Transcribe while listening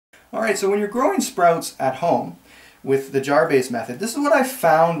Alright, so when you're growing sprouts at home with the jar-based method, this is what I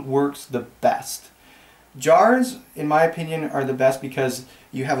found works the best. Jars, in my opinion, are the best because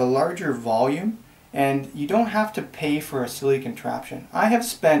you have a larger volume and you don't have to pay for a silly contraption. I have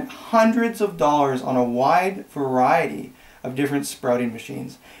spent hundreds of dollars on a wide variety of different sprouting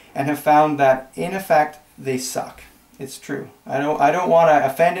machines and have found that in effect they suck. It's true. I don't want to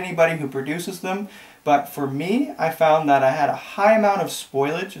offend anybody who produces them, but for me, I found that I had a high amount of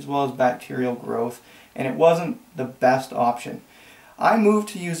spoilage as well as bacterial growth, and it wasn't the best option. I moved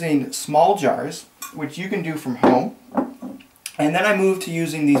to using small jars, which you can do from home, and then I moved to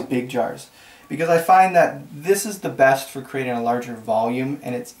using these big jars because I find that this is the best for creating a larger volume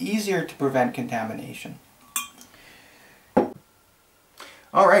and it's easier to prevent contamination.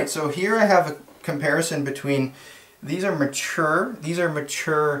 Alright, so here I have a comparison between these are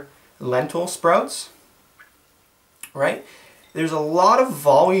mature lentil sprouts, right? There's a lot of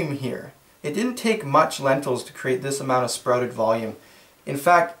volume here. It didn't take much lentils to create this amount of sprouted volume. In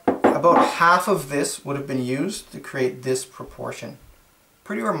fact, about half of this would have been used to create this proportion.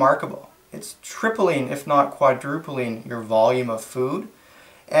 Pretty remarkable. It's tripling, if not quadrupling, your volume of food,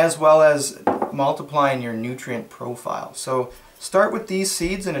 as well as multiplying your nutrient profile. So start with these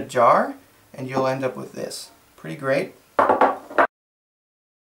seeds in a jar, and you'll end up with this. Pretty great.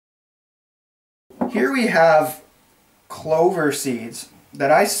 Here we have clover seeds that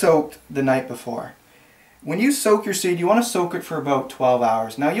I soaked the night before. When you soak your seed, you want to soak it for about 12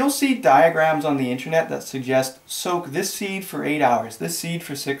 hours. Now you'll see diagrams on the internet that suggest soak this seed for 8 hours, this seed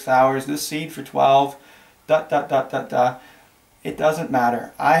for 6 hours, this seed for 12, ... It doesn't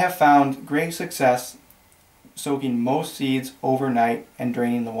matter. I have found great success soaking most seeds overnight and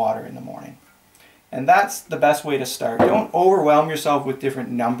draining the water in the morning. And that's the best way to start. Don't overwhelm yourself with different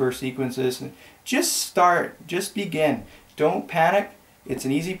number sequences. Just start. Just begin. Don't panic. It's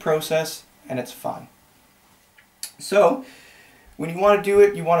an easy process and it's fun. So when you want to do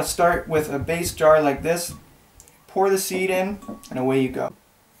it, you want to start with a base jar like this. Pour the seed in and away you go.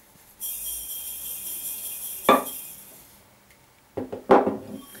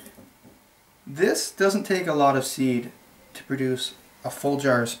 This doesn't take a lot of seed to produce a full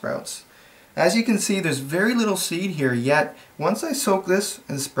jar of sprouts. As you can see, there's very little seed here, yet once I soak this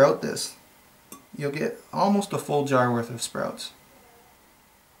and sprout this, you'll get almost a full jar worth of sprouts.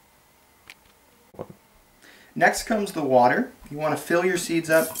 Next comes the water. You want to fill your seeds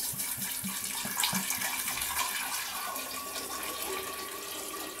up.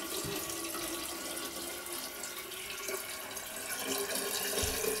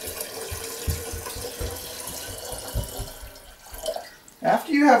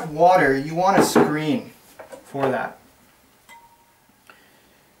 After you have water, you want a screen for that.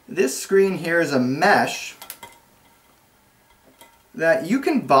 This screen here is a mesh that you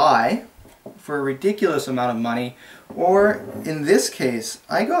can buy for a ridiculous amount of money, or in this case,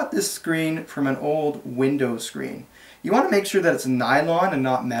 I got this screen from an old window screen. You want to make sure that it's nylon and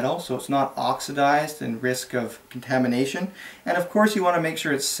not metal, so it's not oxidized and risk of contamination, and of course you want to make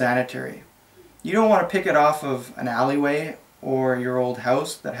sure it's sanitary. You don't want to pick it off of an alleyway or your old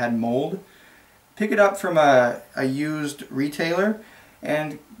house that had mold. Pick it up from a used retailer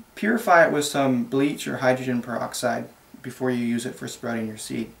and purify it with some bleach or hydrogen peroxide before you use it for sprouting your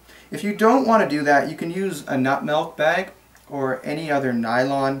seed. If you don't want to do that, you can use a nut milk bag or any other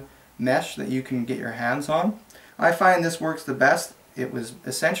nylon mesh that you can get your hands on. I find this works the best. It was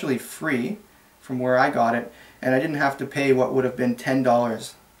essentially free from where I got it, and I didn't have to pay what would have been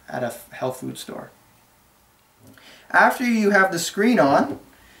 $10 at a health food store. After you have the screen on,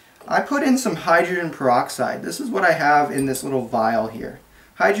 I put in some hydrogen peroxide. This is what I have in this little vial here.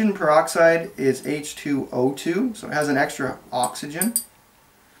 Hydrogen peroxide is H2O2, so it has an extra oxygen.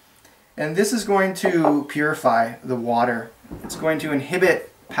 And this is going to purify the water. It's going to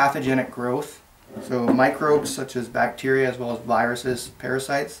inhibit pathogenic growth, so microbes such as bacteria as well as viruses,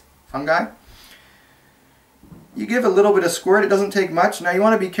 parasites, fungi. You give a little bit of squirt, it doesn't take much. Now you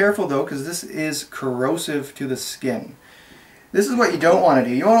want to be careful though, because this is corrosive to the skin. This is what you don't want to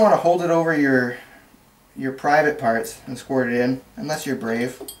do. You don't want to hold it over your private parts and squirt it in, unless you're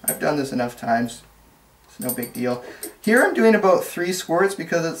brave. I've done this enough times. It's no big deal. Here I'm doing about 3 squirts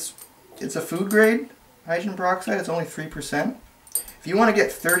because it's a food grade hydrogen peroxide. It's only 3%. If you want to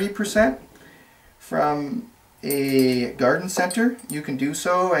get 30% from a garden center, you can do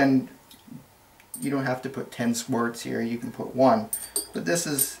so, and you don't have to put 10 squirts here. You can put 1. But this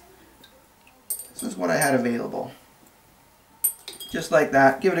is what I had available. Just like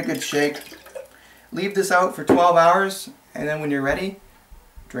that. Give it a good shake. Leave this out for 12 hours, and then when you're ready,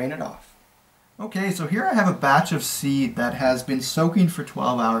 drain it off. Okay, so here I have a batch of seed that has been soaking for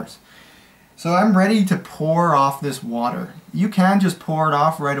 12 hours. So I'm ready to pour off this water. You can just pour it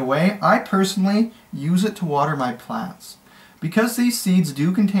off right away. I personally use it to water my plants. Because these seeds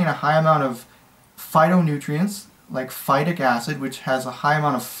do contain a high amount of phytonutrients, like phytic acid, which has a high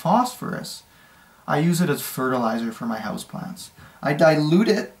amount of phosphorus, I use it as fertilizer for my houseplants. I dilute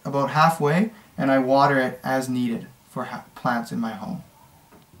it about halfway and I water it as needed for plants in my home.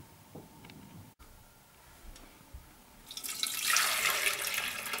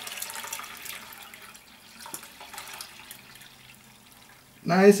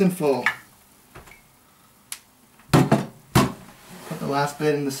 Nice and full. Put the last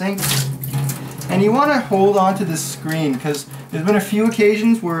bit in the sink. And you want to hold on to this screen because there's been a few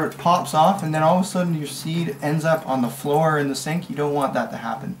occasions where it pops off and then all of a sudden your seed ends up on the floor in the sink. You don't want that to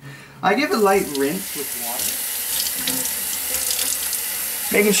happen. I give a light rinse with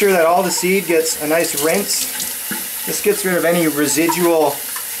water. Making sure that all the seed gets a nice rinse. This gets rid of any residual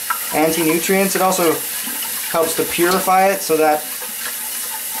anti-nutrients. It also helps to purify it so that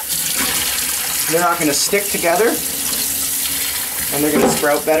they're not going to stick together and they're going to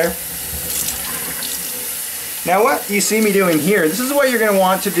sprout better. Now what you see me doing here, this is what you're going to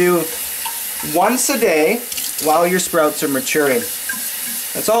want to do once a day while your sprouts are maturing.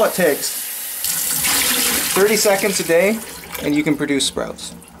 That's all it takes. 30 seconds a day and you can produce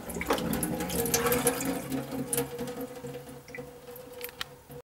sprouts.